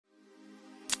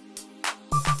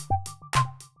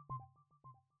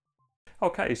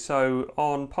Okay, so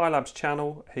on Pilab's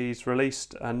channel, he's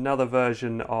released another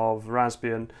version of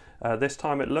Raspbian. This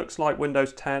time it looks like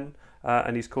Windows 10,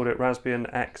 and he's called it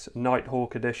Raspbian X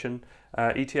Nighthawk Edition.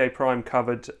 ETA Prime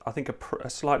covered, I think, a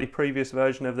slightly previous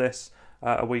version of this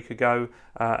a week ago,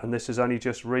 and this has only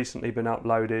just recently been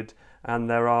uploaded.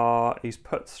 And he's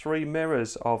put 3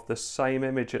 mirrors of the same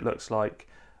image, it looks like,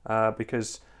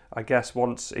 because I guess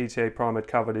once ETA Prime had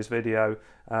covered his video,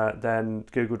 then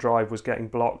Google Drive was getting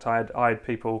blocked. I had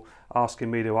people asking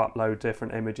me to upload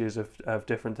different images of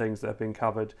different things that have been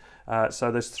covered. So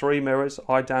there's 3 mirrors.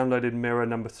 I downloaded mirror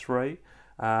number 3,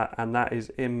 and that is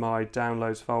in my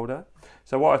downloads folder.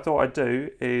 So what I thought I'd do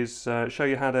is show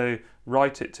you how to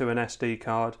write it to an SD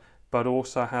card, but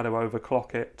also how to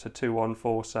overclock it to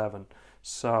 2147.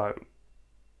 So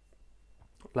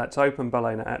let's open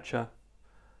Balena Etcher.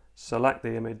 Select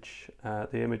the image.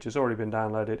 The image has already been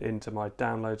downloaded into my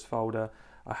downloads folder.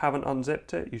 I haven't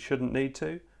unzipped it, you shouldn't need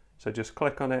to. So just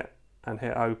click on it and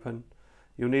hit open.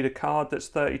 You'll need a card that's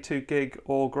 32 gig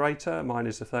or greater. Mine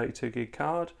is a 32 gig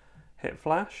card. Hit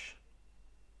flash.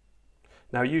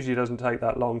 Now it usually doesn't take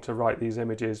that long to write these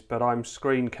images, but I'm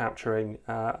screen capturing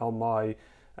on my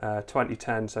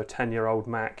 2010, so 10-year-old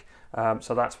Mac.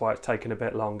 So that's why it's taken a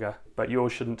bit longer, but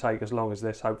yours shouldn't take as long as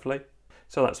this, hopefully.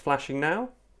 So that's flashing now.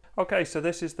 Okay, so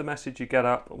this is the message you get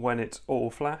up when it's all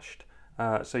flashed.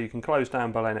 So you can close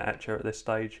down Balena Etcher at this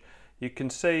stage. You can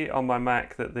see on my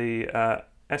Mac that the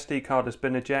SD card has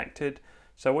been ejected.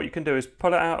 So what you can do is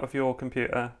pull it out of your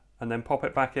computer and then pop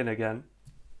it back in again.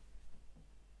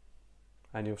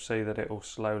 And you'll see that it will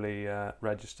slowly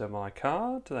register my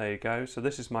card. There you go. So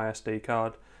this is my SD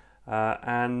card.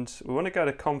 And we want to go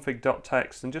to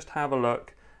config.txt and just have a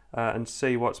look and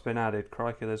see what's been added.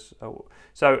 Crikey,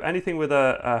 so anything with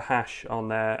a hash on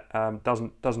there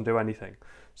doesn't do anything.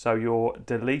 So you're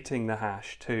deleting the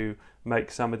hash to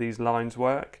make some of these lines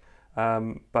work.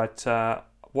 But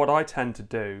what I tend to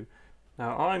do,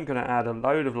 now I'm going to add a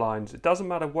load of lines. It doesn't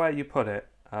matter where you put it.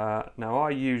 Now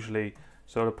I usually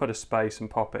sort of put a space and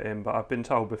pop it in, but I've been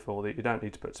told before that you don't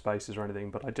need to put spaces or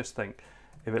anything. But I just think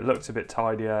if it looks a bit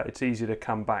tidier, it's easy to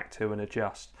come back to and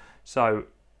adjust. So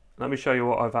let me show you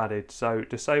what I've added. So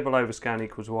disable overscan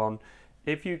equals 1.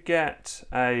 If you get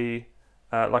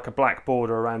like a black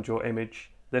border around your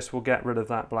image, this will get rid of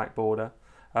that black border.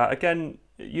 Again,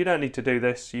 you don't need to do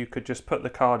this. You could just put the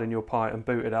card in your Pi and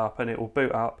boot it up, and it will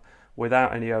boot up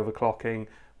without any overclocking,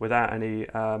 without any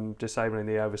disabling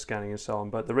the overscanning and so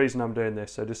on. But the reason I'm doing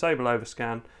this, so disable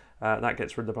overscan, that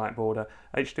gets rid of the black border.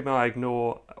 HDMI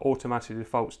ignore automatically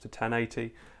defaults to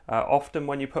 1080. Often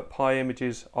when you put Pi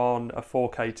images on a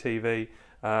 4K TV,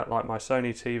 like my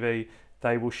Sony TV,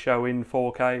 they will show in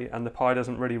 4K, and the Pi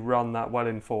doesn't really run that well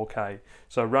in 4K.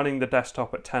 So running the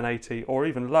desktop at 1080 or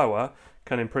even lower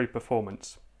can improve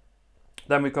performance.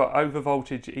 Then we've got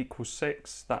overvoltage equals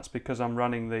 6. That's because I'm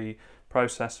running the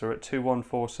processor at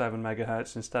 2147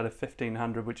 MHz instead of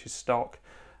 1500, which is stock.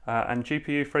 And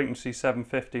GPU frequency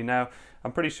 750. Now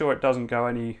I'm pretty sure it doesn't go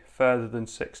any further than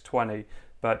 620,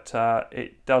 but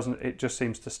it just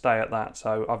seems to stay at that.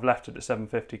 So I've left it at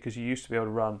 750 because you used to be able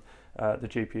to run the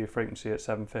GPU frequency at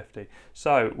 750.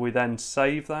 So we then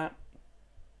save that.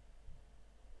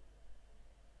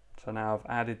 So now I've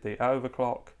added the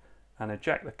overclock and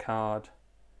eject the card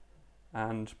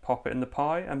and pop it in the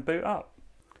Pi and boot up.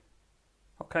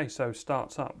 Okay, so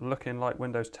starts up looking like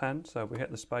Windows 10. So we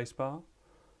hit the space bar.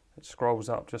 It scrolls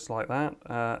up just like that,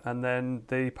 and then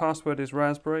the password is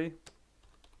Raspberry.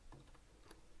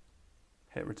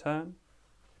 Hit return.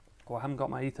 Oh, I haven't got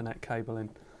my Ethernet cable in.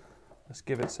 Let's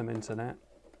give it some internet.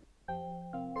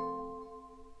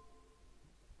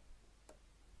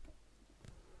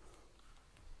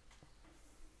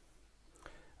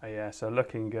 Oh yeah, so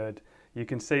looking good. You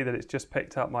can see that it's just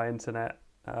picked up my internet,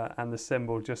 and the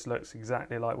symbol just looks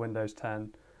exactly like Windows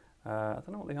 10. I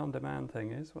don't know what the on-demand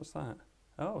thing is. What's that?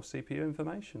 Oh, CPU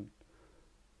information.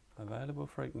 Available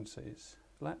frequencies.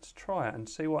 Let's try it and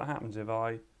see what happens if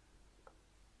I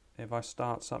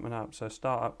start something up. So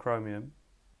start up Chromium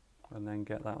and then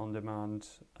get that on demand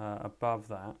above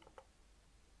that.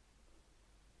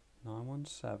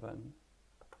 917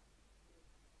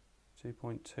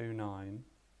 2.29.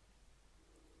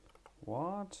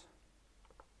 What?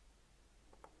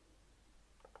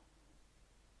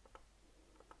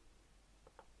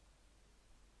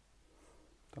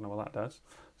 Don't know what that does.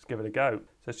 Let's give it a go. So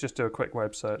let's just do a quick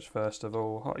web search first of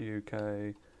all. Hot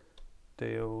UK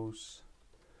deals.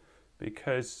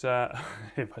 Because,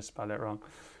 if I spell it wrong,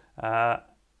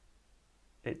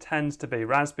 it tends to be,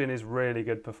 Raspbian is really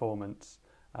good performance.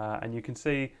 And you can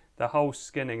see the whole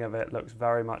skinning of it looks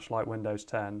very much like Windows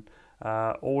 10.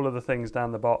 All of the things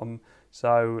down the bottom,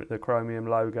 so the Chromium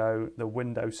logo, the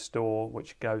Windows Store,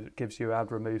 which gives you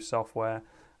add remove software,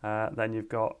 then you've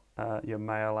got your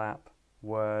Mail app,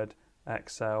 Word,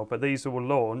 Excel, but these will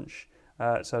launch,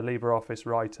 so LibreOffice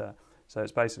Writer, so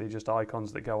it's basically just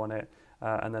icons that go on it,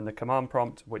 and then the command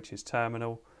prompt, which is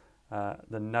Terminal,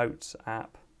 the Notes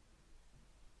app,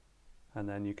 and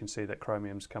then you can see that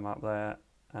Chromium's come up there,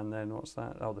 and then what's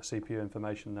that? Oh, the CPU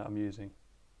information that I'm using.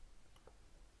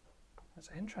 That's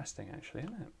interesting, actually,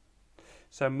 isn't it?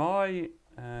 So my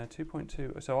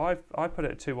 2.2, so I put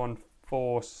it at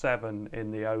 2147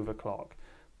 in the overclock,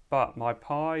 but my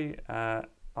Pi,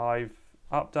 I've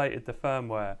updated the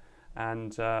firmware,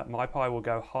 and my Pi will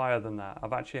go higher than that.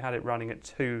 I've actually had it running at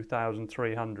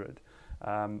 2300,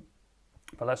 but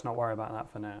let's not worry about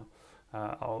that for now.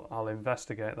 I'll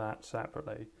investigate that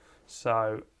separately.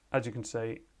 So as you can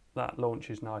see, that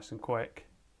launches nice and quick.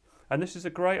 And this is a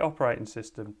great operating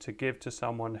system to give to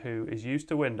someone who is used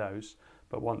to Windows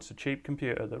but wants a cheap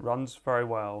computer that runs very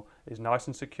well, is nice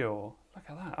and secure. Look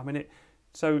at that. I mean,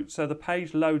 so the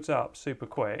page loads up super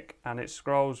quick and it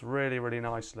scrolls really, really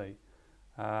nicely.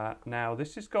 Now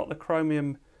this has got the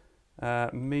Chromium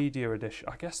Media Edition.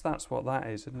 I guess that's what that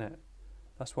is, isn't it?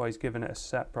 That's why he's given it a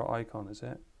separate icon, is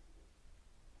it?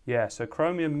 Yeah, so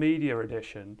Chromium Media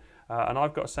Edition, and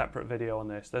I've got a separate video on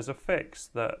this. There's a fix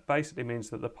that basically means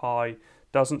that the Pi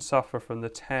doesn't suffer from the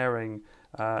tearing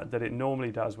that it normally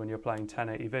does when you're playing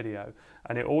 1080 video.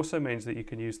 And it also means that you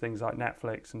can use things like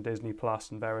Netflix and Disney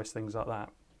Plus and various things like that.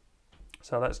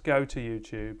 So let's go to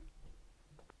YouTube.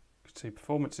 See,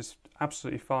 performance is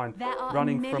absolutely fine.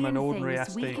 Running from an ordinary SD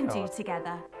card. We can do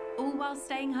together, all while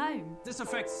staying home. This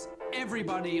affects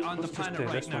everybody on the planet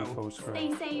right now.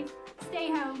 Stay safe, stay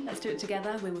home. Let's do it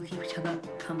together. We will keep each other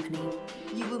company.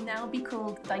 You will now be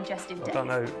called Digestive Day. I don't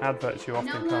know, adverts you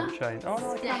often can't change. Oh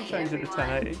no, I can change it to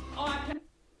 1080.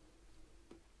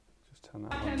 Just turn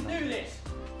that on. I can do this.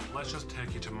 Let's just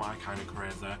take you to my kind of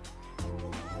craze there.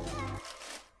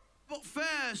 But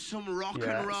first, some rock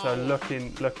and roll. So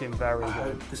looking very good. I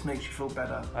hope this makes you feel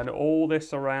better. And all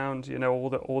this around, you know,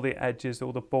 all the edges,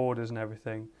 all the borders and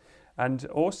everything. And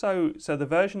also, so the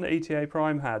version that ETA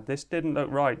Prime had, this didn't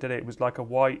look right, did it? It was like a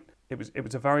white, it was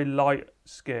a very light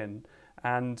skin,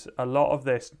 and a lot of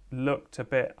this looked a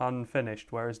bit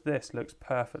unfinished, whereas this looks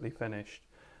perfectly finished.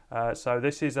 So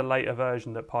this is a later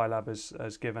version that PiLab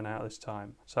has given out this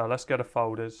time. So let's go to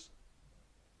folders.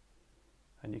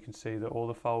 And you can see that all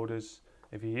the folders,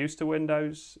 if you're used to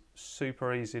Windows,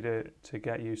 super easy to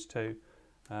get used to.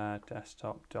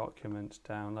 Desktop, documents,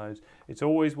 downloads. It's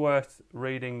always worth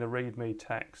reading the README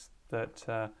text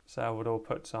that Salvador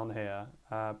puts on here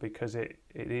because it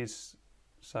is,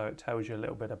 so it tells you a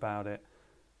little bit about it.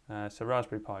 So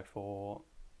Raspberry Pi 4,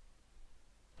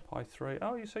 Pi 3.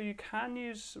 Oh, so you can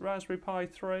use Raspberry Pi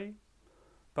 3,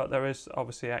 but there is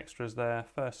obviously extras there.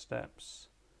 First steps.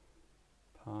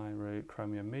 Pi root,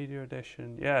 Chromium Media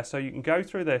Edition. Yeah, so you can go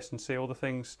through this and see all the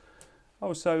things.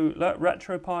 Oh, so look,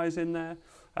 RetroPie is in there.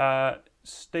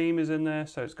 Steam is in there,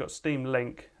 so it's got Steam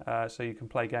Link, so you can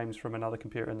play games from another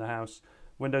computer in the house.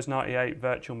 Windows 98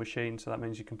 virtual machine, so that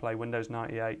means you can play Windows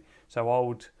 98. So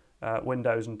old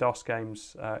Windows and DOS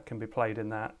games can be played in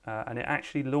that. And it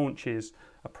actually launches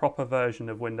a proper version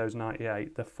of Windows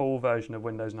 98, the full version of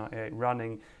Windows 98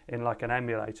 running in like an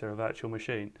emulator, a virtual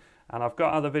machine. And I've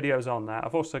got other videos on that.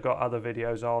 I've also got other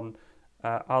videos on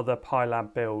other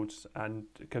PiLab builds, and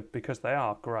because they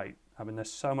are great. I mean,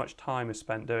 there's so much time is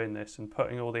spent doing this and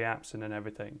putting all the apps in and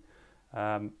everything.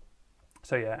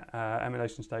 So yeah,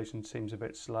 Emulation Station seems a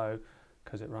bit slow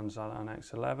because it runs on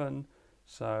X11.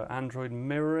 So Android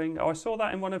mirroring. Oh, I saw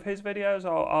that in one of his videos.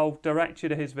 I'll direct you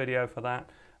to his video for that.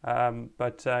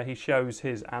 But he shows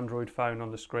his Android phone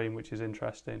on the screen, which is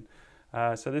interesting.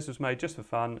 So this was made just for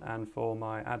fun and for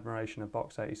my admiration of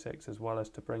Box86, as well as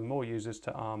to bring more users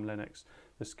to ARM Linux.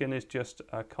 The skin is just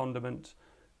a condiment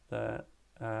that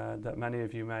many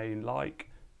of you may like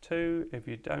too. If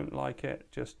you don't like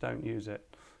it, just don't use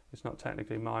it. It's not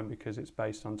technically mine because it's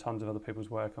based on tons of other people's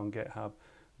work on GitHub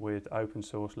with open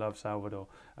source Love Salvador.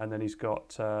 And then he's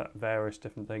got various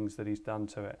different things that he's done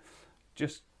to it.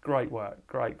 Just great work,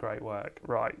 great work.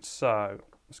 Right, so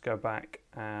let's go back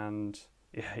and...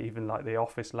 yeah, even like the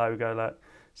Office logo, look.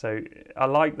 So I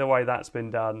like the way that's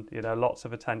been done, you know, lots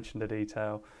of attention to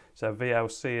detail. So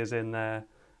VLC is in there.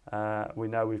 We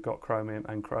know we've got Chromium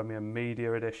and Chromium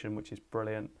Media Edition, which is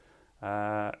brilliant.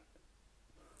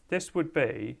 This would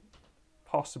be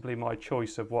possibly my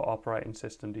choice of what operating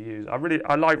system to use.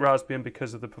 I like Raspbian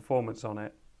because of the performance on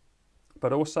it,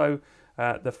 but also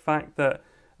the fact that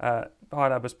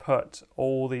Pilab has put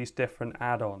all these different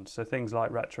add-ons, so things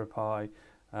like RetroPie.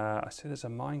 I see there's a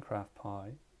Minecraft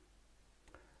Pi,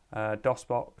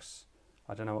 DOSBOX.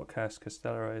 I don't know what Curse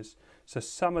Castella is. So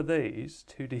some of these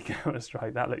 2D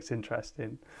Counter-Strike, that looks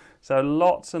interesting. So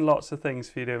lots and lots of things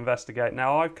for you to investigate.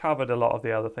 Now I've covered a lot of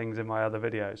the other things in my other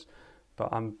videos,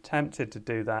 but I'm tempted to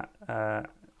do that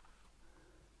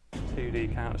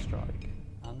 2D Counter-Strike.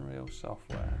 Unreal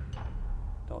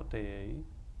Software.de.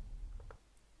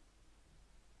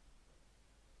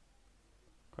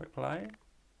 Quick play.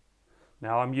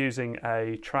 Now I'm using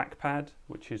a trackpad,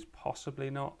 which is possibly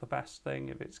not the best thing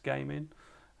if it's gaming.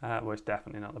 Well, it's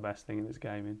definitely not the best thing if it's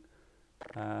gaming.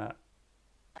 So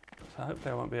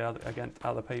hopefully I won't be against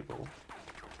other people.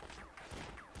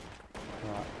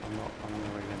 Right, I'm going to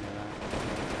read any of that.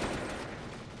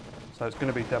 So it's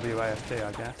going to be WASD,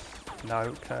 I guess.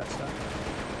 No, cursor.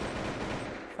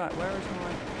 In fact, where is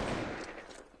my...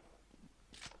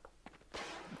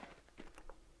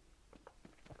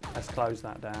 Let's close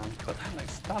that down. But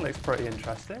that looks pretty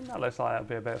interesting. That looks like that'll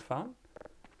be a bit of fun.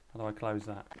 How do I close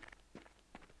that?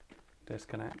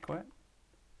 Disconnect, quit.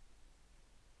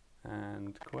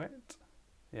 And quit.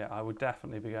 Yeah, I would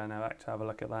definitely be going back to have a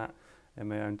look at that in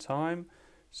my own time.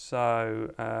 So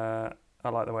I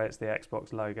like the way it's the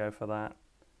Xbox logo for that.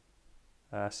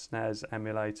 SNES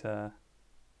emulator.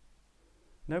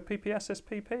 No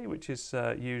PPSSPP, which is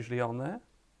usually on there.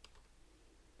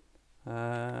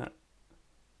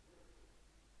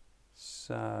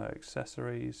 So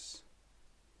accessories.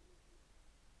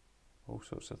 All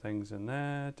sorts of things in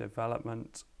there.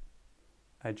 Development.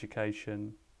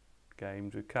 Education.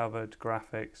 Games we've covered.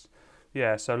 Graphics.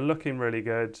 Yeah, so looking really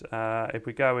good. If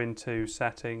we go into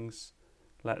settings,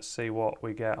 let's see what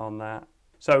we get on that.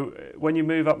 So when you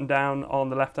move up and down on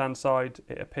the left hand side,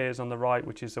 it appears on the right,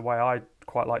 which is the way I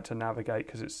quite like to navigate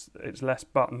because it's less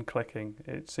button clicking.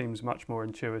 It seems much more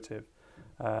intuitive.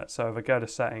 So if I go to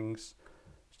settings,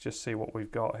 let's just see what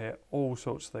we've got here. All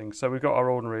sorts of things. So we've got our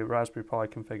ordinary Raspberry Pi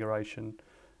configuration,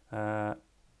 workspaces,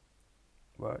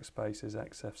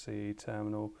 XFCE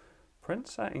terminal, print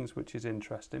settings, which is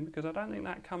interesting because I don't think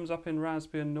that comes up in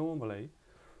Raspbian normally.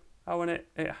 Oh, and it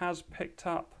has picked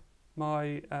up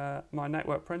my my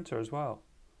network printer as well.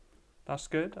 That's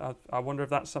good. I wonder if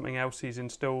that's something else he's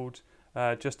installed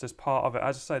just as part of it.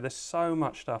 As I say, there's so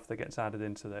much stuff that gets added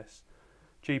into this.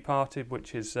 Gparted,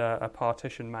 which is a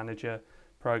partition manager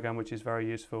program, which is very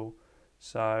useful.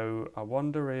 So I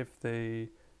wonder if the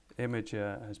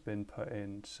imager has been put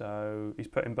in. So he's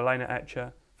put in Balena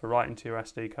Etcher for writing to your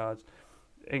SD cards.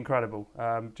 Incredible.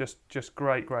 Just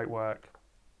great work.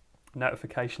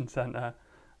 Notification center,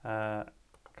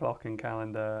 clock and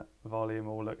calendar, volume,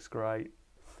 all looks great.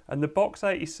 And the Box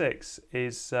 86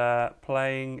 is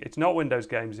playing, it's not Windows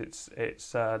games, it's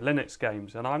Linux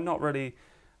games. And I'm not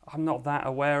that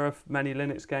aware of many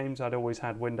Linux games. I'd always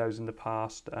had Windows in the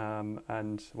past,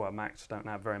 and well, Macs don't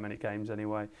have very many games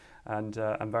anyway, and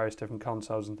various different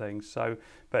consoles and things. So,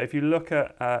 but if you look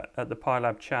at the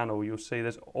Pilab channel, you'll see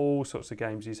there's all sorts of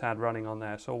games he's had running on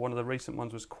there. So one of the recent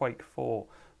ones was Quake 4,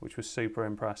 which was super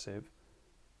impressive.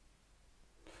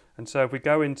 And so if we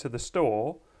go into the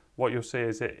store, what you'll see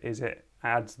is it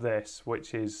adds this,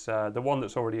 which is the one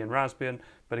that's already in Raspbian,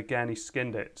 but again, he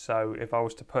skinned it. So if I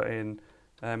was to put in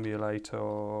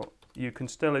emulator, you can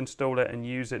still install it and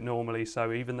use it normally.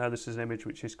 So even though this is an image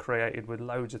which is created with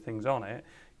loads of things on it,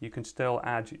 you can still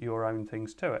add your own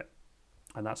things to it.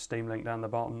 And that's Steam link down the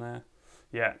bottom there.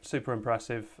 Yeah, super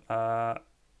impressive.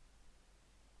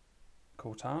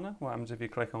 Cortana? What happens if you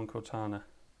click on Cortana?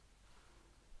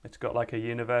 It's got like a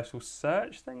universal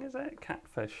search thing, is it?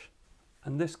 Catfish.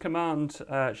 And this command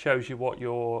shows you what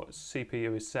your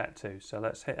CPU is set to. So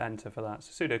let's hit enter for that.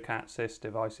 So sudo cat sys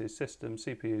devices system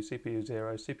CPU, CPU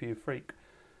 0, CPU freak,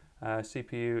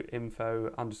 CPU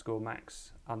info _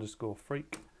 max _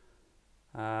 freak.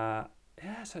 Yeah,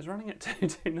 so it's running at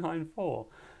 2294.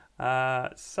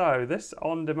 So this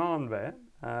on demand bit,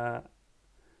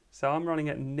 so I'm running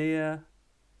it near,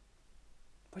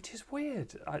 which is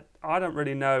weird. I don't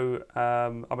really know.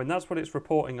 I mean, that's what it's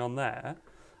reporting on there.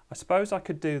 I suppose I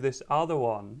could do this other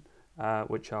one,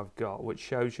 which I've got, which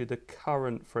shows you the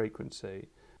current frequency.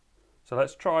 So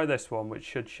let's try this one, which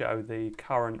should show the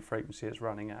current frequency it's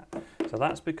running at. So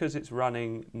that's because it's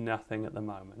running nothing at the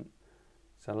moment.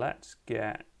 So let's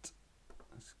get,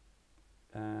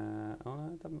 I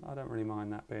don't really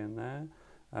mind that being there.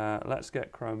 Let's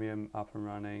get Chromium up and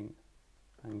running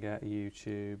and get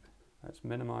YouTube. Let's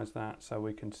minimize that so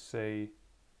we can see.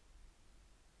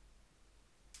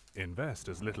 Invest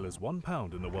as little as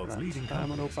 £1 in the world's leading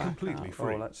companies completely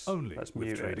free, only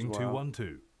with Trading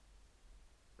 212.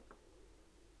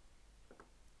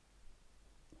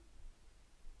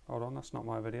 Hold on, that's not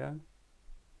my video.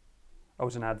 Oh, it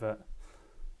was an advert.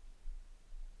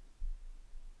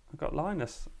 I've got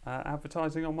Linus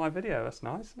advertising on my video. That's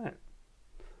nice, isn't it?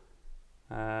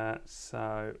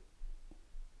 So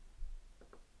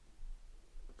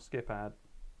skip ad.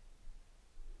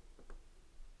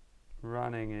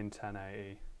 Running in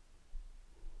 1080.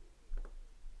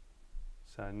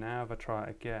 So now if I try it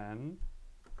again,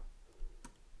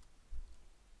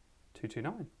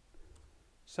 229.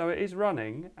 So it is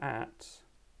running at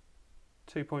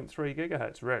 2.3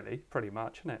 gigahertz, really, pretty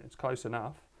much, isn't it? It's close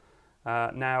enough.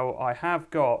 Now I have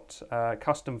got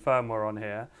custom firmware on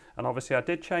here, and obviously I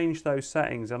did change those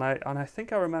settings, and I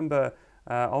think I remember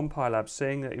on PiLab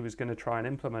seeing that he was going to try and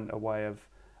implement a way of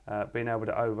being able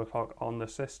to overclock on the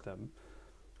system.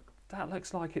 That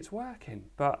looks like it's working,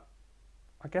 but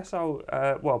I guess I'll,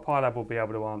 well, PiLab will be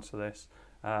able to answer this,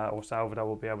 or Salvador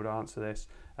will be able to answer this.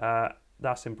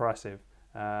 That's impressive.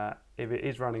 If it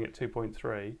is running at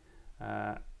 2.3,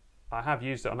 I have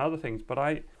used it on other things,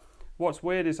 but what's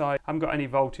weird is I haven't got any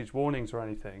voltage warnings or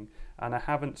anything, and I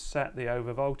haven't set the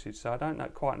over voltage, so I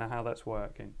don't quite know how that's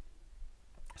working.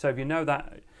 So if you know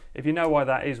why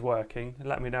that is working,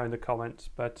 let me know in the comments,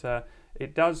 but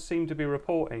it does seem to be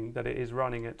reporting that it is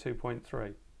running at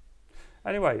 2.3.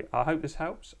 Anyway, I hope this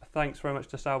helps. Thanks very much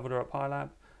to Salvador at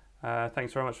PiLab.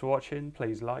 Thanks very much for watching.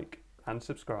 Please like and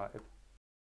subscribe.